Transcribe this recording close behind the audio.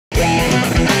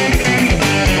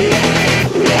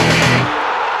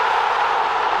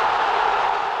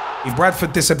The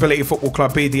Bradford Disability Football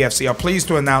Club, BDFC, are pleased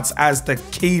to announce ASDA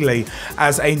Keighley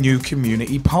as a new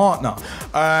community partner.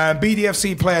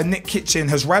 BDFC player Nick Kitchen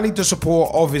has rallied the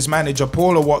support of his manager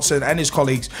Paula Watson and his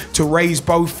colleagues to raise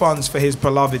both funds for his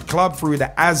beloved club through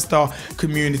the ASDA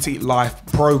Community Life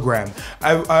Programme.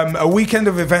 A weekend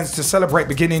of events to celebrate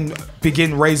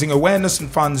begin raising awareness and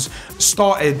funds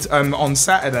started on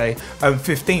Saturday,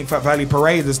 15th at Valley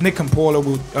Parade, as Nick and Paula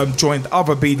will join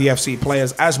other BDFC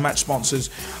players as match sponsors.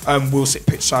 Will sit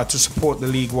pitchside to support the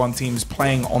League One teams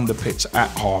playing on the pitch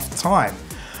at half time.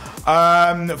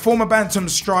 Former Bantam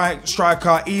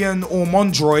striker Ian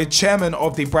Ormondroyd, chairman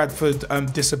of the Bradford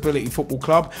Disability Football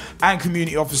Club and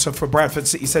community officer for Bradford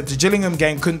City, said the Gillingham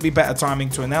game couldn't be better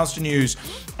timing to announce the news,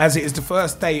 as it is the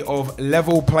first day of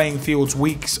Level Playing Fields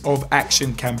Weeks of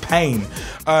Action campaign,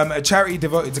 a charity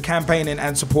devoted to campaigning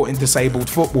and supporting disabled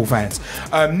football fans.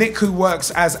 Nick, who works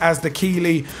as ASDA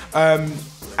Keighley,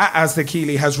 ASDA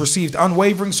Keighley, has received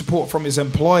unwavering support from his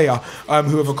employer,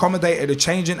 who have accommodated a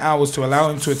change in hours to allow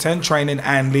him to attend training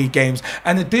and league games,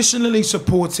 and additionally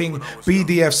supporting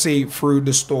BDFC through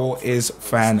the store is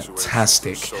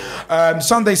fantastic.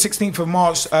 Sunday 16th of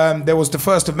March, there was the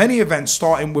first of many events,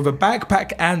 starting with a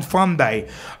backpack and fun day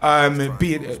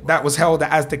that was held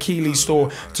at ASDA Keighley store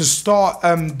to start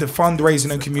the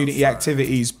fundraising and community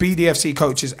activities. BDFC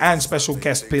coaches and special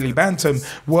guest Billy Bantam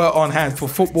were on hand for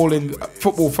fun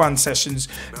football sessions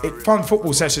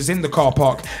in the car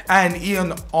park, and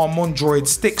Ian Armondroyd,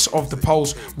 Sticks of the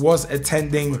Pulse, was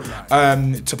attending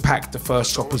to pack the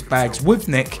first shoppers' bags with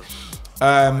Nick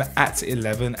at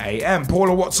 11 a.m.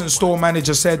 Paula Watson, store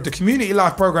manager, said the Community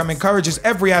Life Programme encourages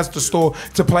every ASDA store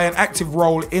to play an active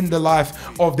role in the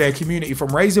life of their community.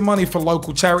 From raising money for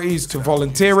local charities to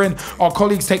volunteering, our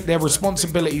colleagues take their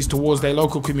responsibilities towards their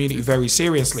local community very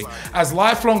seriously. As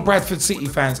lifelong Bradford City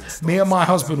fans, me and my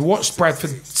husband watched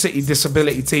Bradford City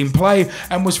Disability team play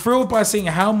and was thrilled by seeing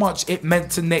how much it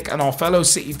meant to Nick and our fellow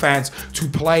City fans to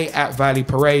play at Valley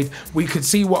Parade. We could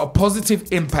see what a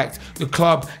positive impact the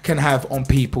club can have on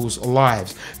people's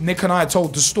lives. Nick and I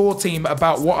told the store team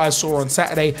about what I saw on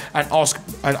Saturday and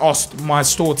asked my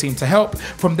store team to help.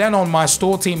 From then on, my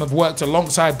store team have worked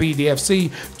alongside BDFC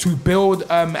to build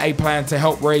a plan to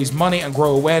help raise money and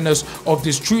grow awareness of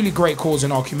this truly great cause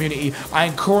in our community. I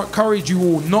encourage you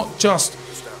all not just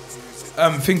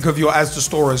think of your ASDA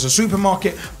store as a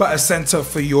supermarket, but a centre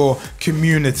for your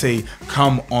community.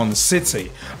 Come on,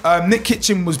 City. Nick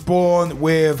Kitchen was born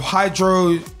with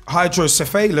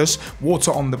hydrocephalus,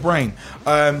 water on the brain.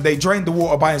 They drained the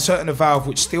water by inserting a valve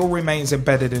which still remains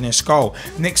embedded in his skull.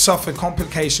 Nick suffered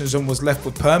complications and was left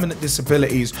with permanent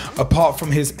disabilities. Apart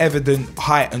from his evident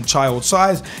height and child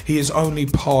size, he is only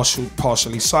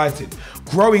partially sighted.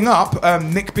 Growing up,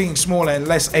 Nick, being smaller and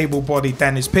less able-bodied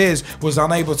than his peers, was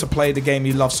unable to play the game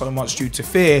he loved so much due to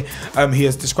fear. He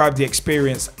has described the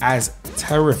experience as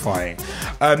terrifying.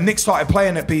 Nick started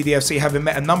playing at BDFC, having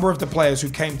met a number of the players who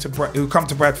come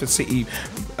to Bradford City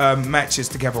matches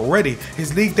together already.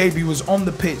 His league debut was on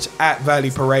the pitch at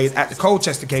Valley Parade at the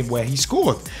Colchester game, where he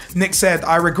scored. Nick said,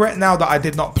 "I regret now that I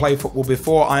did not play football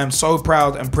before. I am so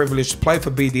proud and privileged to play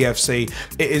for BDFC.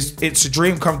 It's a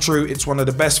dream come true. It's one of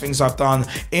the best things I've done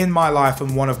in my life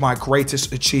and one of my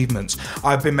greatest achievements.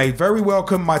 I've been made very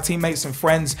welcome. My teammates and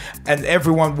friends and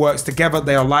everyone works together.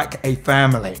 They are like a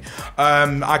family.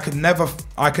 I could never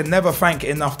thank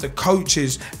enough the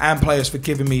coaches and players for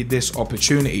giving me this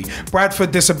opportunity."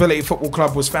 Bradford Disability Football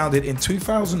Club was founded in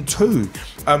 2002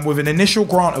 with an initial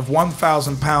grant of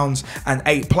 £1,000 and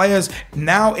 8 players.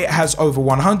 Now it has over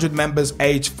 100 members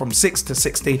aged from 6 to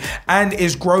 60 and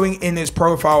is growing in its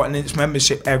profile and its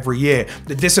membership every year.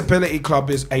 The Disability Club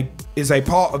is a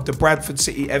part of the Bradford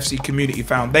City FC Community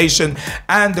Foundation,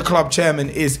 and the club chairman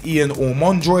is Ian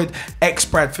Ormondroyd,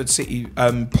 ex-Bradford City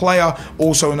player,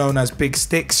 also known as Big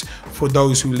Sticks for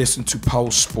those who listen to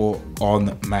Pulse Sport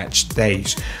on match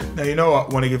days. Now, you know what? I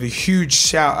want to give a huge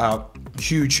shout out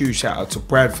to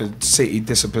Bradford City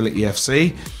Disability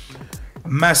FC.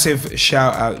 Massive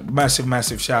shout out,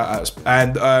 massive shout outs,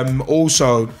 and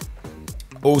also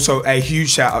a huge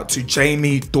shout out to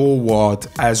Jamie Dorward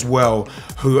as well,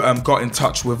 who got in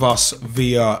touch with us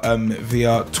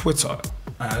via Twitter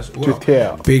as well.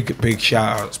 Big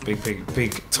shout outs,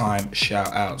 big time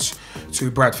shout outs to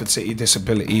Bradford City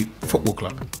Disability Football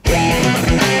Club.